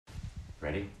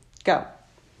Ready? Go.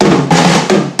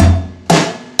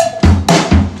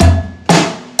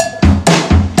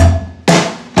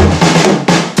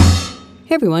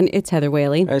 Hey everyone, it's Heather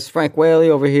Whaley. It's Frank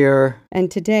Whaley over here. And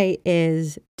today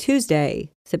is Tuesday,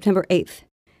 September 8th.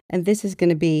 And this is going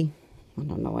to be, I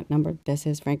don't know what number this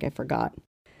is, Frank, I forgot.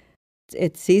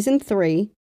 It's season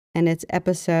 3, and it's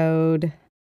episode,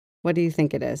 what do you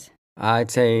think it is?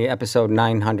 I'd say episode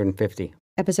 950.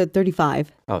 Episode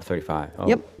 35. Oh, 35. Oh,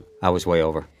 Yep. I was way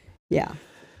over. Yeah.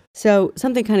 So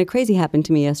something kind of crazy happened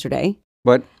to me yesterday.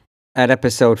 But at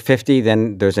episode 50,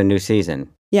 then there's a new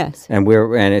season. Yes. And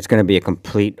it's going to be a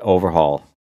complete overhaul.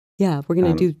 Yeah, we're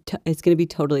going to it's going to be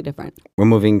totally different. We're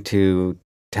moving to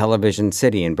Television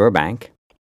City in Burbank.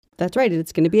 That's right.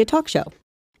 It's going to be a talk show.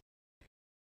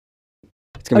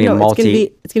 It's going to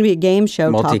be it's going to be a game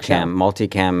show, talk show.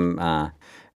 Multicam,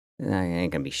 it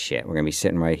ain't going to be shit. We're going to be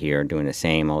sitting right here doing the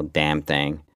same old damn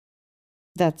thing.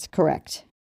 That's correct.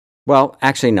 Well,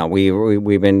 actually, no.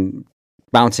 We've been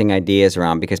bouncing ideas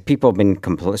around because people have been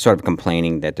sort of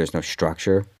complaining that there's no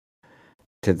structure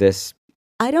to this.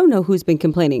 I don't know who's been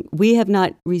complaining. We have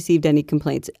not received any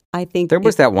complaints. I think there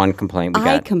was that one complaint we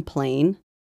got. I complain.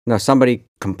 No, somebody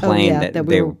complained that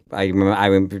we they. were...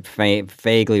 I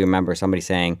vaguely remember somebody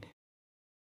saying,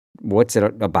 "What's it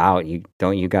about?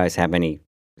 Don't you guys have any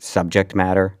subject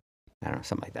matter?" I don't know,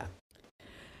 something like that.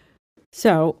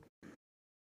 So,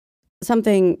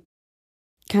 something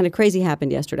kind of crazy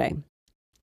happened yesterday.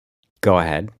 Go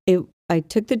ahead. I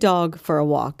took the dog for a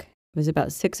walk. It was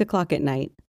about 6 o'clock at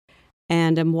night,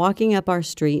 and I'm walking up our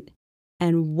street,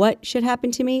 and what should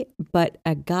happen to me but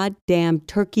a goddamn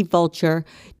turkey vulture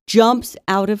jumps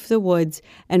out of the woods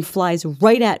and flies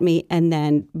right at me and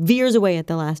then veers away at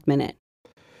the last minute.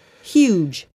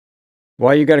 Huge.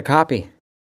 Why you got a copy?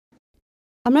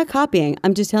 I'm not copying.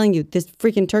 I'm just telling you, this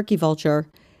freaking turkey vulture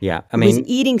was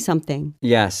eating something.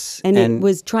 Yes. And it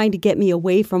was trying to get me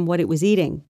away from what it was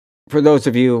eating. For those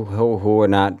of you who are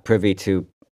not privy to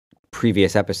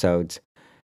previous episodes,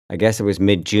 I guess it was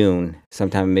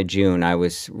sometime mid-June, I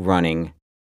was running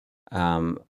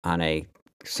on a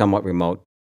somewhat remote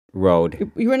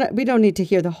road. We don't need to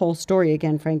hear the whole story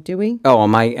again, Frank, do we? Oh,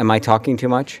 am I talking too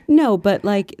much? No, but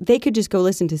they could just go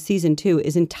listen to season 2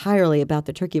 is entirely about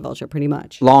the turkey vulture, pretty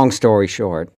much. Long story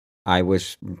short, I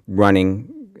was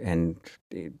running and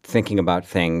thinking about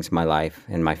things, my life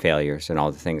and my failures and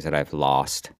all the things that I've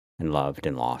lost and loved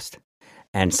and lost.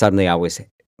 And suddenly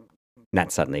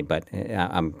not suddenly, but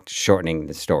I'm shortening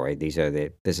the story.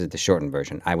 This is the shortened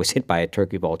version. I was hit by a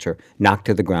turkey vulture, knocked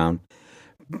to the ground,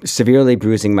 severely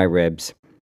bruising my ribs,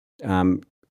 the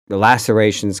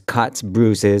lacerations, cuts,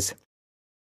 bruises,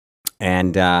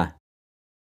 and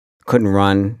couldn't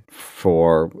run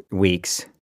for weeks.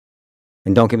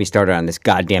 And don't get me started on this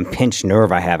goddamn pinched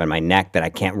nerve I have in my neck that I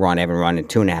can't run. I haven't run in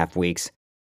 2.5 weeks.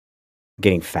 I'm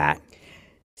getting fat.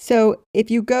 So if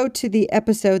you go to the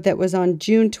episode that was on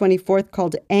June 24th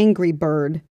called Angry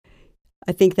Bird,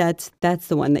 I think that's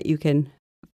the one that you can...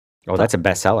 Oh, that's a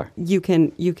bestseller. You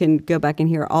can go back and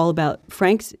hear all about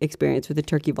Frank's experience with the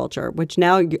turkey vulture, which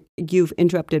now you've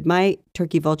interrupted my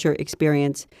turkey vulture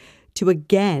experience to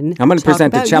again. I'm going to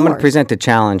present the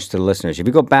challenge to the listeners. If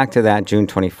you go back to that June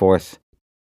 24th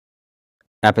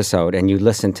episode and you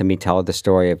listen to me tell the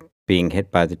story of being hit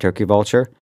by the turkey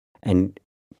vulture and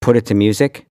put it to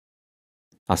music,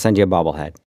 I'll send you a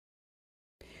bobblehead.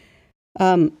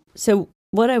 So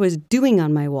what I was doing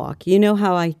on my walk, you know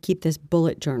how I keep this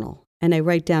bullet journal and I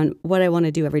write down what I want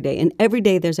to do every day. And every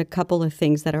day there's a couple of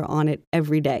things that are on it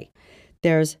every day.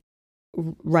 There's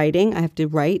writing. I have to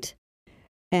write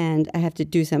and I have to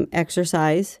do some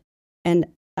exercise and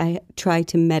I try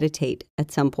to meditate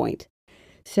at some point.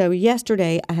 So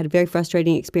yesterday I had a very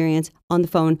frustrating experience on the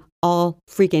phone all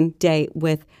freaking day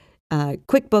with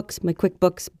QuickBooks. My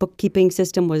QuickBooks bookkeeping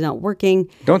system was not working.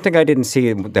 Don't think I didn't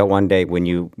see that one day when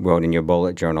you wrote in your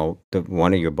bullet journal,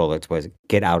 one of your bullets was,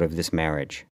 get out of this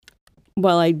marriage.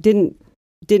 Well, I didn't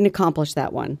accomplish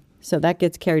that one. So that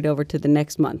gets carried over to the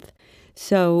next month.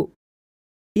 So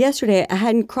yesterday I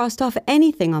hadn't crossed off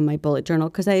anything on my bullet journal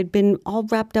because I had been all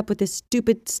wrapped up with this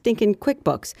stupid stinking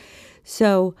QuickBooks.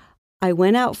 So I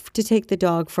went out to take the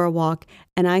dog for a walk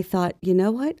and I thought, you know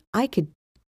what? I could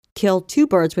kill 2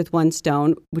 birds with one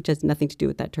stone, which has nothing to do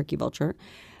with that turkey vulture.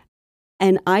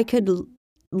 And I could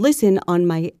listen on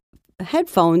my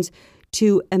headphones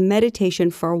to a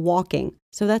meditation for walking.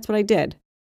 So that's what I did.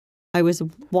 I was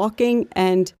walking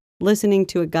and listening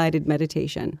to a guided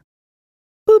meditation.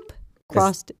 Boop.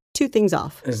 Crossed 2 things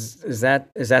off. Is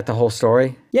that the whole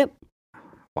story? Yep.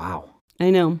 Wow. I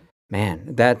know.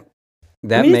 Man, that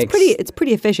That I mean, makes it's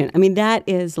pretty efficient. I mean, that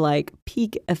is like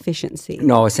peak efficiency.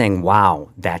 No, I was saying, wow,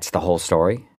 that's the whole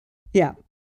story. Yeah.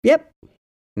 Yep.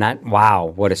 Not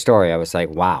wow, what a story. I was like,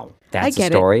 wow, that's a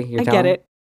get story it. you're I telling. get it.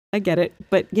 I get it.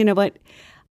 But you know what?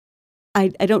 I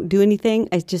don't do anything.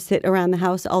 I just sit around the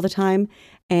house all the time,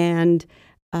 and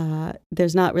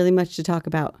there's not really much to talk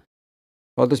about.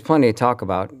 Well, there's plenty to talk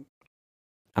about.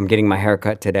 I'm getting my hair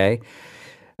cut today.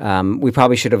 We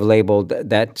probably should have labeled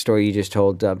that story you just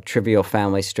told Trivial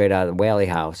Family Straight Out of the Whaley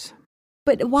House.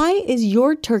 But why is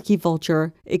your turkey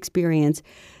vulture experience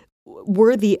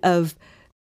worthy of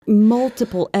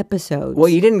multiple episodes? Well,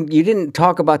 you didn't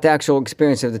talk about the actual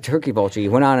experience of the turkey vulture.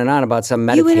 You went on and on about some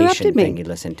meditation interrupted me. thing you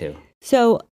listened to.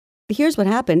 So here's what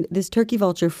happened. This turkey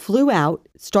vulture flew out,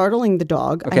 startling the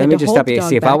dog. Okay, let me just stop you.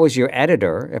 See, if I was your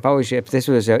editor, if this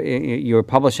was you were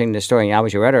publishing the story and I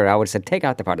was your editor, I would have said take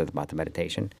out the part about the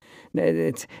meditation.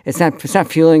 It's not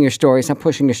fueling your story. It's not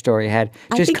pushing your story ahead.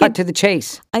 Just cut to the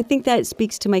chase. I think that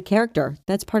speaks to my character.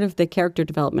 That's part of the character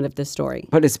development of this story.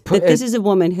 But this is a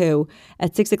woman who,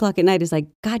 at 6:00 at night, is like,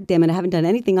 God damn it! I haven't done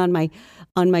anything on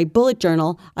my bullet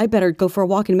journal. I better go for a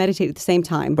walk and meditate at the same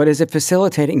time. But is it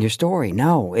facilitating your story?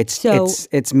 No, it's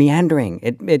meandering.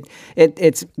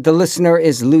 It's the listener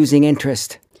is losing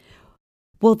interest.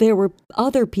 Well, there were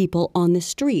other people on the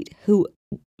street who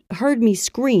heard me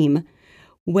scream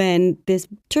when this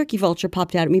turkey vulture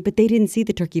popped out at me, but they didn't see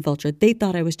the turkey vulture. They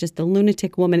thought I was just a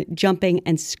lunatic woman jumping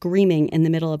and screaming in the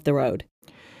middle of the road.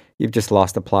 You've just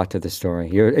lost the plot to the story.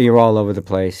 You're all over the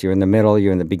place. You're in the middle,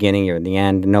 you're in the beginning, you're in the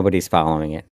end. Nobody's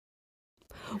following it.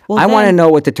 Well, I want to know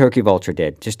what the turkey vulture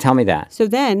did. Just tell me that. So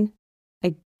then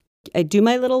I do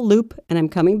my little loop and I'm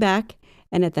coming back.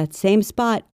 And at that same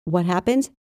spot, what happens?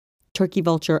 Turkey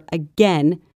vulture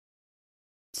again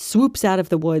swoops out of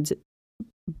the woods,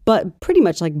 but pretty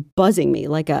much like buzzing me,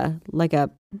 like a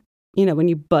when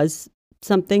you buzz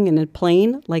something in a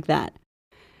plane, like that.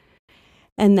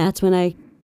 And that's when I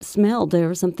smelled there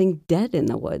was something dead in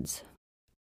the woods.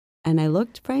 And I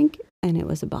looked, Frank, and it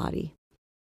was a body.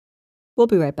 We'll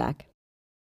be right back.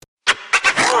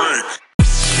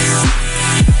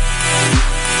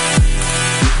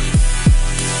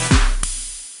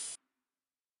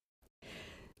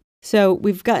 So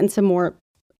we've gotten some more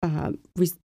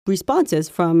responses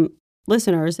from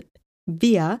listeners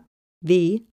via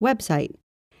the website.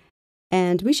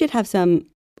 And we should have some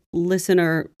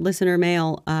listener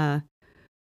mail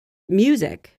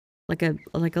music, like a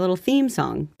little theme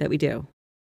song that we do.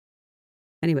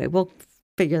 Anyway, we'll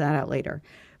figure that out later.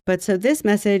 But so this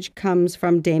message comes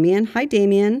from Damien. Hi,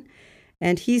 Damien.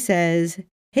 And he says,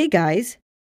 hey, guys,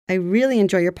 I really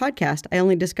enjoy your podcast. I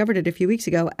only discovered it a few weeks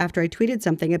ago after I tweeted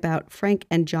something about Frank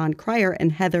and John Cryer,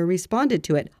 and Heather responded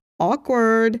to it.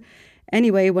 Awkward.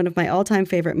 Anyway, one of my all-time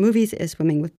favorite movies is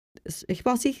Swimming with...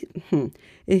 Well, see,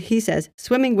 he says,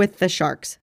 Swimming with the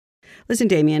Sharks. Listen,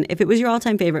 Damien, if it was your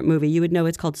all-time favorite movie, you would know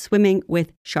it's called Swimming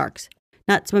with Sharks,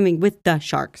 not Swimming with the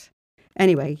Sharks.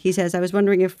 Anyway, he says, I was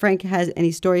wondering if Frank has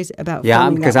any stories about... Yeah,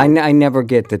 because I never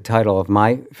get the title of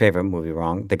my favorite movie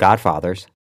wrong, The Godfathers.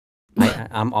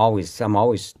 I'm always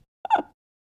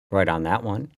right on that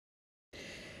one.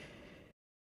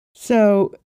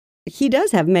 So he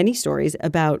does have many stories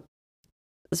about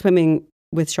swimming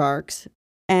with sharks.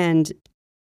 And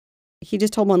he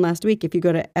just told one last week. If you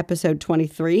go to episode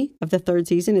 23 of the 3rd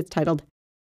season, it's titled,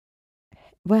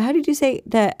 well, how did you say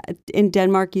that in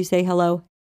Denmark? You say hello?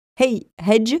 Hey,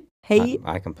 hedge? Hey.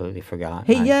 I completely forgot.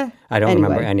 Hey, yeah. I don't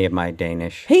remember any of my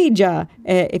Danish. Hey, ja.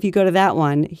 If you go to that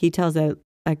one, he tells a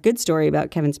good story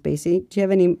about Kevin Spacey. Do you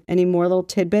have any more little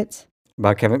tidbits?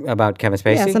 About Kevin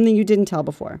Spacey? Yeah, something you didn't tell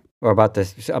before. Or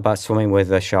about swimming with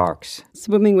the sharks.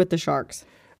 Swimming with the sharks.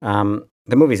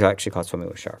 The movie's actually called Swimming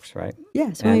with Sharks, right?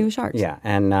 Yeah, Swimming with Sharks. Yeah,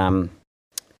 and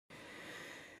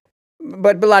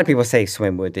but a lot of people say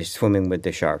swimming with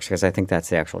the sharks because I think that's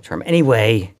the actual term.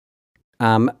 Anyway,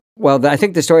 I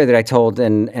think the story that I told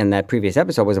in that previous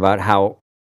episode was about how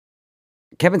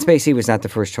Kevin Spacey was not the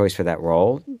first choice for that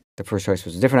role. The first choice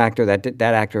was a different actor. That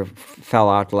actor fell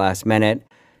out the last minute.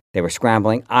 They were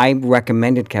scrambling. I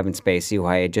recommended Kevin Spacey, who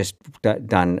I had just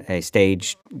done a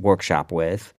stage workshop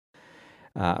with,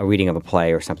 a reading of a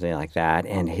play or something like that.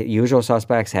 And Usual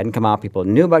Suspects hadn't come out. People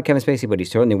knew about Kevin Spacey, but he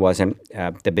certainly wasn't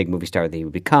the big movie star that he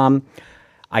would become.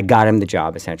 I got him the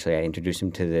job, essentially. I introduced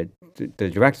him to the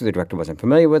director. The director wasn't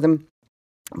familiar with him.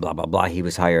 Blah, blah, blah. He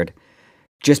was hired.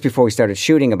 Just before we started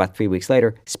shooting, about 3 weeks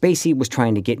later, Spacey was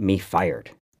trying to get me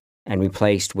fired and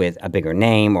replaced with a bigger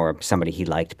name or somebody he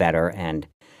liked better. And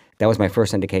that was my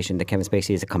first indication that Kevin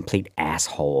Spacey is a complete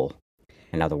asshole.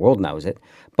 And now the world knows it.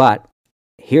 But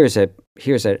here's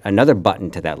another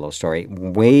button to that little story.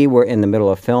 We were in the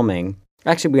middle of filming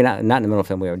Actually, we were not in the middle of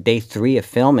filming. We were day 3 of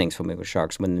filming Swimming with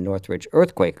Sharks when the Northridge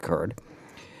earthquake occurred,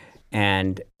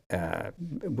 and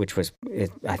which was,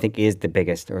 I think, is the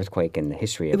biggest earthquake in the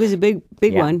history of. It was a big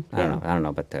one. I don't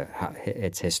know, but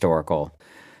its historical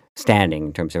standing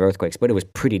in terms of earthquakes, but it was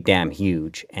pretty damn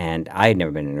huge. And I had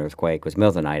never been in an earthquake. It was middle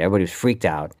of the night. Everybody was freaked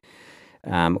out.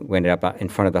 We ended up in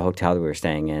front of the hotel that we were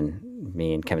staying in,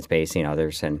 me and Kevin Spacey and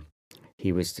others, and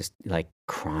he was just like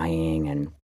crying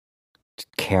and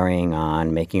carrying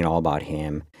on, making it all about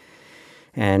him.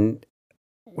 And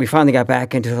we finally got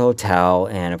back into the hotel,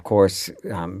 and of course,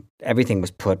 everything was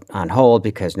put on hold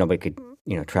because nobody could,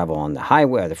 travel on the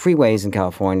highway or the freeways in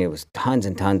California. It was tons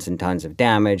and tons and tons of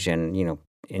damage and,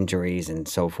 injuries and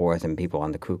so forth, and people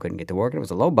on the crew couldn't get to work. And it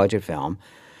was a low-budget film.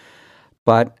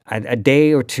 But a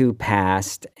day or two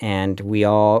passed, and we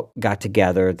all got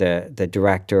together, the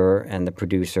director and the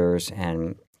producers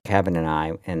and Kevin and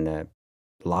I, in the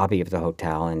lobby of the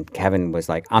hotel, and Kevin was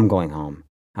like, I'm going home.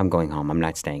 I'm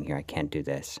not staying here. I can't do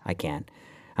this. I can't.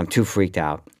 I'm too freaked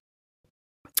out.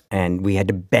 And we had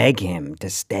to beg him to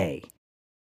stay.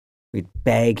 We'd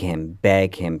beg him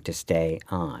to stay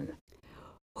on.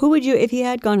 Who would you, if he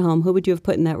had gone home, who would you have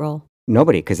put in that role?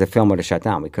 Nobody, because the film would have shut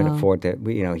down. We couldn't afford to.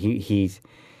 There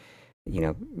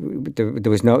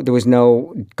was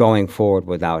no going forward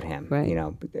without him. Right.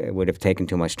 It would have taken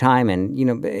too much time, and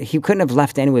he couldn't have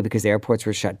left anyway because the airports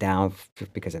were shut down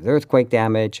because of the earthquake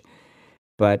damage.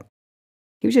 But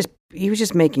he was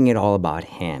just making it all about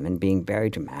him and being very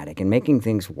dramatic and making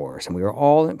things worse. And we were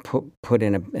all put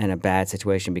in a bad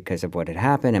situation because of what had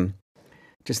happened, and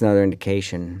just another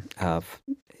indication of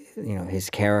his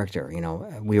character.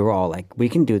 We were all like, we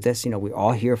can do this. We're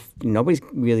all here. Nobody's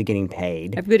really getting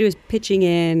paid. Everybody was pitching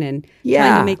in and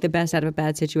trying to make the best out of a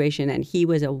bad situation, and he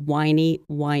was a whiny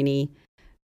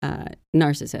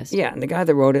narcissist. Yeah, and the guy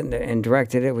that wrote it and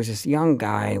directed it was this young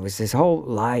guy. It was his whole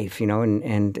life,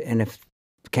 and if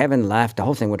Kevin left, the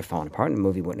whole thing would have fallen apart and the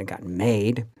movie wouldn't have gotten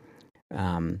made.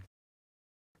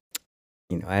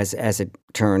 As it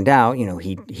turned out,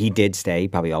 he did stay. He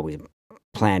probably always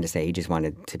planned to stay. He just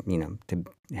wanted to, to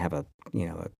have a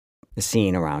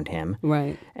scene around him.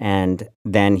 Right. And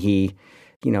then he,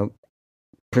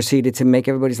 proceeded to make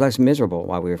everybody's lives miserable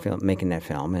while we were making that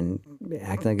film and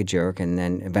acting like a jerk, and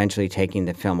then eventually taking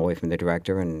the film away from the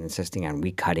director and insisting on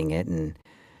recutting it and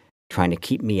trying to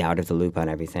keep me out of the loop on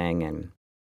everything. And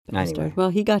anyway. Well,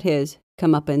 he got his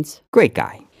comeuppance. Great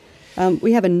guy.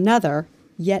 We have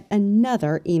yet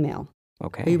another email.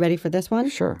 Okay. Are you ready for this one?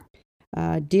 Sure.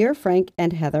 Dear Frank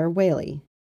and Heather Whaley.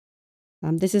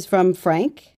 This is from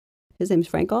Frank. His name's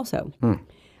Frank also.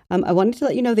 I wanted to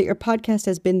let you know that your podcast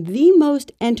has been the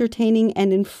most entertaining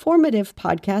and informative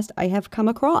podcast I have come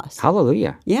across.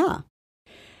 Hallelujah. Yeah.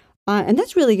 And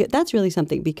that's really good. That's really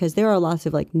something, because there are lots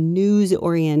of like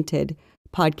news-oriented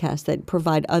podcasts that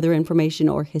provide other information,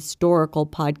 or historical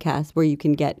podcasts where you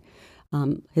can get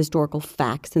historical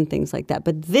facts and things like that.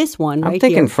 But this one, I'm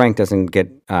thinking Frank doesn't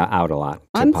get out a lot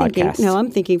to podcasts.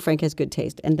 I'm thinking Frank has good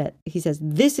taste, and that he says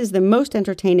this is the most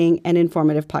entertaining and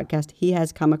informative podcast he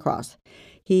has come across.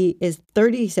 He is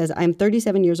 30. He says, I'm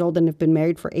 37 years old and have been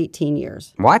married for 18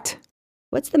 years. What?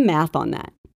 What's the math on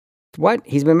that? What?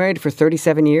 He's been married for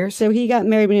 37 years? So he got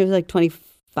married when he was like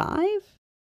 25?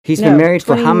 He's been married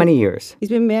for how many years? He's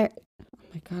been married. Oh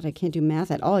my God, I can't do math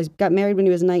at all. He's got married when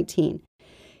he was 19.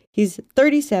 He's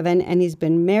 37 and he's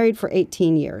been married for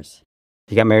 18 years.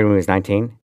 He got married when he was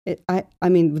 19? I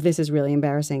mean, this is really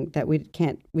embarrassing that we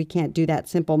can't do that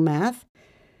simple math.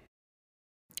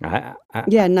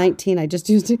 Yeah, 19. I just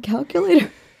used a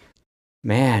calculator.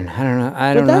 Man, I don't know.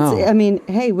 I don't know. I mean,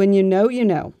 hey, when you know, you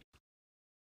know.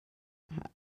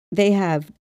 They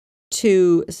have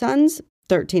 2 sons,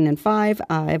 13 and 5.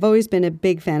 I've always been a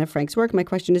big fan of Frank's work. My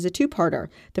question is a two-parter.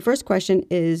 The first question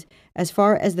is, as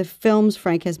far as the films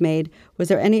Frank has made, was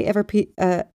there any ever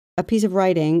a piece of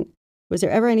writing? Was there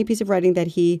ever any piece of writing that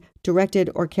he directed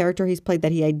or character he's played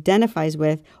that he identifies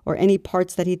with, or any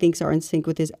parts that he thinks are in sync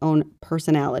with his own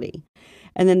personality?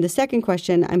 And then the second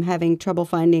question, I'm having trouble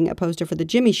finding a poster for the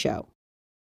Jimmy Show.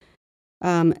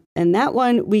 And that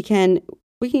one, we can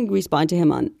respond to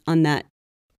him on that.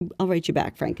 I'll write you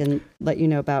back, Frank, and let you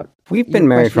know about. We've been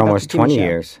married for almost 20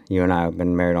 years. You and I have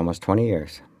been married almost 20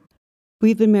 years.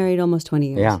 We've been married almost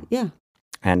 20 years. Yeah.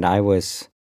 And I was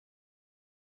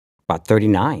about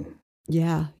 39.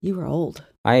 Yeah, you were old.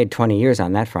 I had 20 years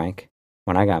on that, Frank,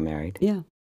 when I got married. Yeah.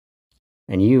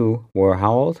 And you were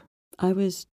how old? I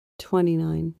was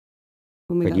 29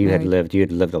 when we got married. But you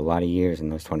had lived a lot of years in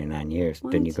those 29 years,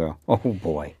 didn't you, girl? Oh,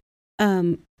 boy.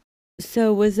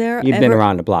 So was there You've been ever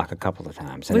around the block a couple of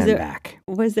times and was then there back.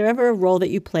 was there ever a role that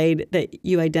you played that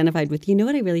you identified with? You know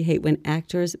what I really hate when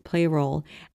actors play a role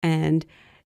and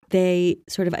they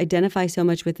sort of identify so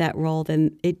much with that role,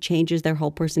 then it changes their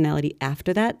whole personality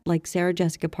after that. Like Sarah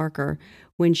Jessica Parker,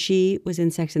 when she was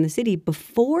in Sex and the City,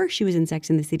 before she was in Sex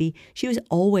and the City, she was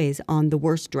always on the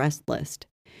worst dressed list.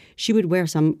 She would wear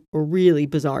some really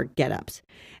bizarre get-ups.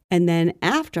 And then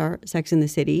after Sex and the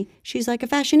City, she's like a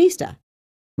fashionista.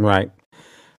 Right.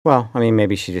 Well, I mean,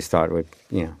 maybe she just thought it would,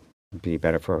 be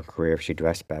better for her career if she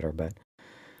dressed better, but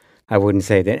I wouldn't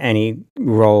say that any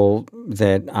role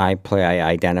that I play I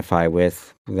identify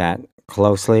with that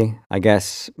closely. I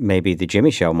guess maybe The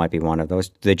Jimmy Show might be one of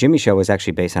those. The Jimmy Show was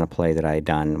actually based on a play that I had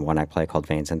done, one I play called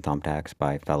Veins and Thumbtacks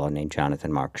by a fellow named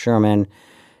Jonathan Mark Sherman.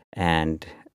 And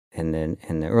in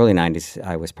the early 90s,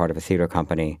 I was part of a theater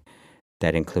company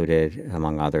that included,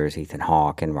 among others, Ethan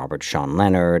Hawke and Robert Sean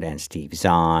Leonard and Steve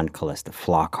Zahn, Callista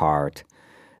Flockhart,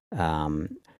 a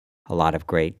lot of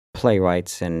great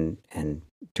playwrights and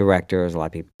directors, a lot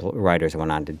of people, writers who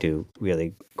went on to do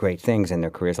really great things in their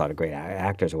careers, a lot of great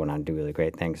actors who went on to do really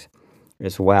great things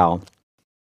as well.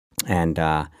 And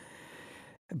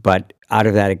but out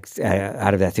of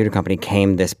that theater company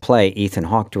came this play. Ethan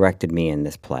Hawke directed me in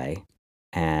this play,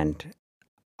 and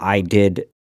I did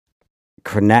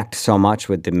connect so much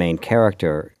with the main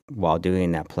character while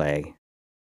doing that play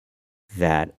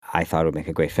that I thought it would make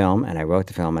a great film, and I wrote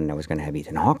the film, and I was going to have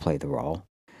Ethan Hawke play the role.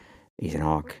 Ethan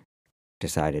Hawke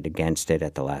decided against it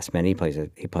at the last minute. He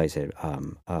plays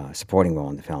a supporting role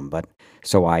in the film, but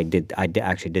so I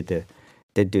actually did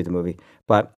do the movie,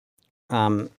 but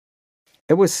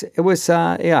it was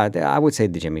I would say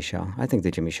The Jimmy Show. I think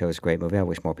The Jimmy Show is a great movie. I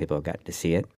wish more people got to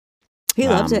see it. He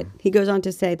loves it. He goes on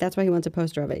to say, that's why he wants a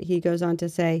poster of it. He goes on to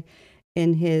say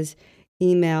in his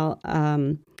email,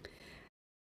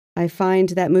 I find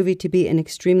that movie to be an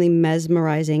extremely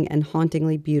mesmerizing and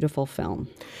hauntingly beautiful film.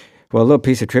 Well, a little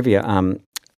piece of trivia.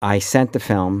 I sent the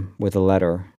film with a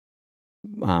letter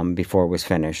before it was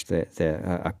finished,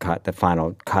 the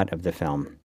final cut of the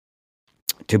film,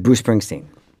 to Bruce Springsteen.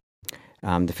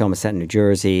 The film is set in New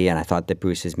Jersey, and I thought that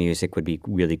Bruce's music would be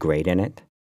really great in it.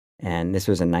 And this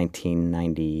was in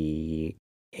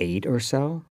 1998 or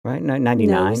so, right? 99?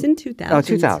 No, it was in 2000. Oh,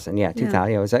 2000, yeah,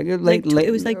 2000. Yeah, it was like late.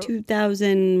 It was like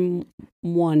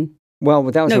 2001. Well,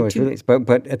 that was when it was released.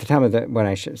 But at the time of when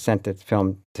I sent the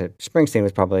film to Springsteen, it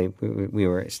was probably, we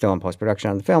were still in post-production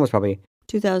on the film, it was probably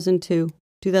 2002,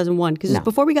 2001, because it's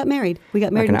before we got married. We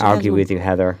got married in 2001. I'm going to argue with you,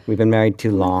 Heather. We've been married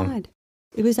too long. God.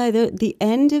 It was either the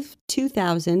end of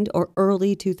 2000 or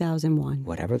early 2001.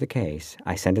 Whatever the case,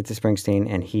 I sent it to Springsteen,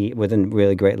 and he, with a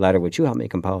really great letter, which you helped me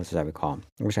compose, as I recall.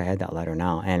 I wish I had that letter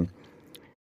now. And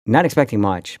not expecting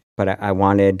much, but I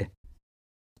wanted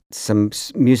some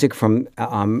music from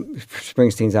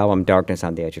Springsteen's album Darkness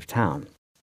on the Edge of Town.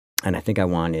 And I think I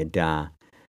wanted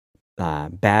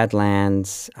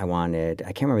Badlands. I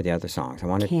can't remember the other songs. I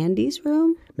wanted Candy's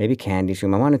Room? Maybe Candy's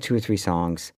Room. I wanted 2 or 3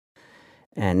 songs.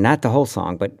 And not the whole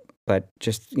song, but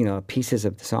just, pieces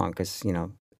of the song, because,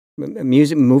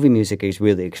 movie music is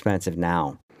really expensive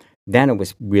now. Then it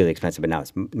was really expensive, but now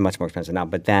it's much more expensive now.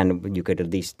 But then you could at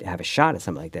least have a shot at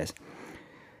something like this.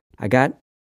 I got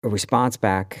a response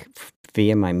back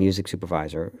via my music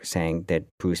supervisor saying that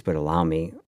Bruce would allow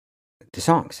me the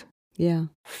songs. Yeah.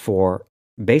 For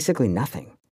basically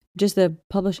nothing. Just the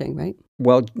publishing, right?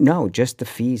 Well, no, just the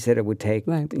fees that it would take,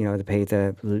 right. To pay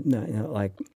the,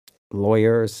 like,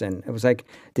 lawyers, and it was like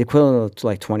the equivalent to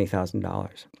like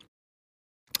 $20,000.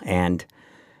 And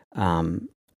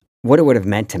what it would have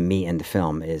meant to me in the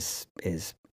film is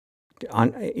at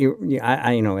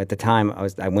the time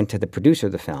I went to the producer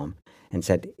of the film and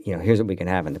said, here's what we can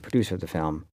have. And the producer of the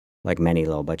film, like many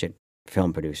low budget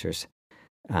film producers,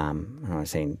 I don't want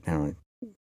to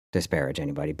disparage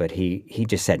anybody, but he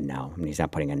just said no. I mean, he's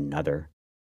not putting another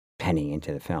penny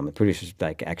into the film. The producers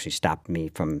actually stopped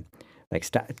me from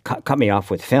cut me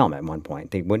off with film at one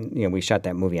point. They wouldn't, we shot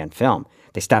that movie on film.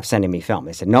 They stopped sending me film.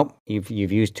 They said, nope, you've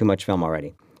used too much film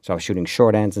already. So I was shooting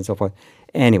short ends and so forth.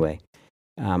 Anyway,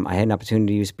 I had an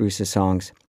opportunity to use Bruce's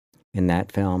songs in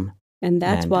that film. And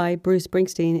that's why Bruce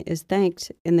Springsteen is thanked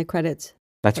in the credits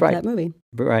of that movie.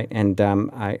 Right. And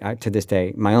I to this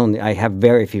day, I have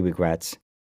very few regrets.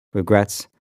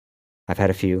 I've had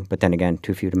a few, but then again,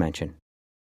 too few to mention.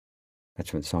 That's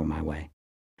from the song My Way.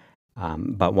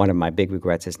 But one of my big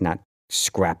regrets is not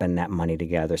scrapping that money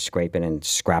together, scraping and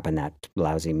scrapping that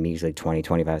lousy, measly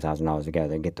 $25,000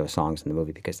 together and get those songs in the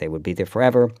movie, because they would be there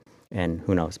forever. And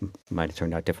who knows, might have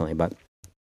turned out differently. But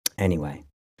anyway,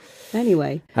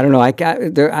 I don't know.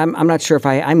 I'm not sure if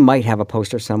I might have a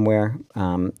poster somewhere,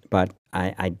 but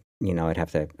I I'd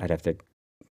have to,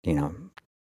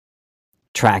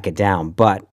 track it down.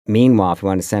 But meanwhile, if you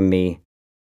want to send me,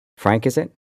 Frank, is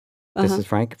it? This is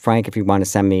Frank. Frank, if you want to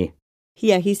send me,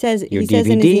 yeah, he says your in his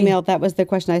DVD? email, that was the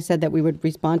question I said that we would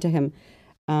respond to him.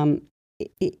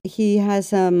 He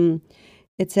has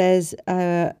it says,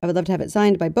 I would love to have it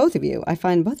signed by both of you. I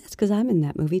find both, that's because I'm in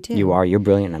that movie too. you're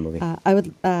brilliant in that movie.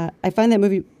 I find that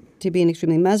movie to be an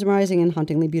extremely mesmerizing and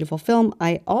hauntingly beautiful film.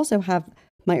 I also have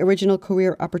my original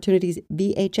Career Opportunities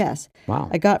VHS. Wow.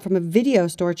 I got from a video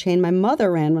store chain my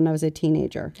mother ran when I was a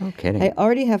teenager. No kidding. I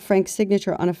already have Frank's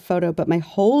signature on a photo, but my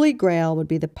holy grail would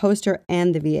be the poster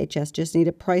and the VHS. Just need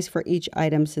a price for each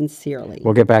item, sincerely.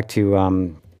 We'll get back to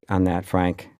on that,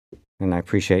 Frank. And I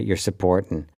appreciate your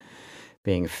support and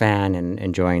being a fan and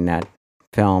enjoying that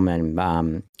film.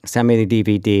 And send me the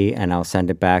DVD, and I'll send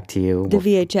it back to you. The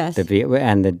VHS.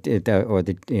 And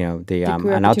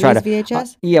I'll try to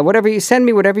VHS? Whatever you send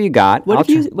me, whatever you got. What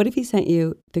if he sent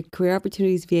you the Career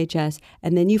Opportunities VHS,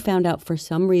 and then you found out for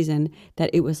some reason that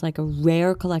it was like a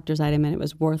rare collector's item and it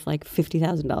was worth like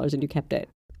 $50,000 and you kept it?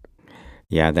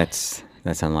 Yeah, that's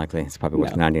unlikely. It's probably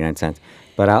worth 99 cents.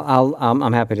 But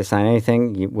I'm happy to sign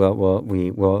anything. We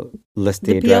will list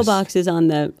the address. PO box is on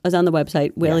the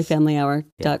website,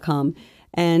 whaleyfamilyhour.com. Yeah.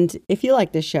 And if you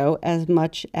like this show as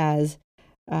much as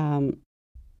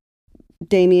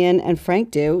Damien and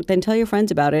Frank do, then tell your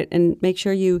friends about it and make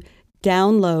sure you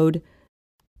download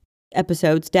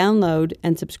episodes, download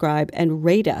and subscribe and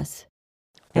rate us.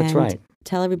 That's right.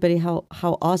 Tell everybody how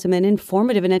awesome and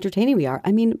informative and entertaining we are.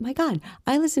 I mean, my God,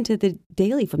 I listen to the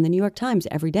Daily from the New York Times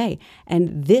every day,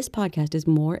 and this podcast is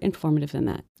more informative than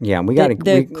that. Yeah, we got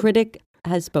the critic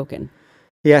has spoken.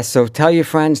 Yeah, so tell your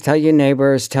friends, tell your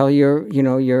neighbors, tell your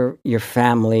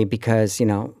family, because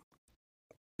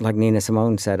like Nina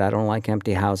Simone said, I don't like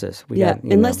empty houses.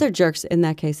 Unless they're jerks. In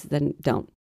that case, then don't.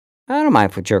 I don't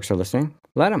mind if jerks are listening.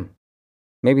 Let them.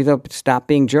 Maybe they'll stop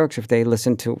being jerks if they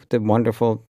listen to the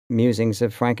wonderful musings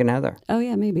of Frank and Heather. Oh,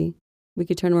 yeah, maybe. We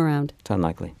could turn them around. It's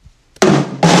unlikely.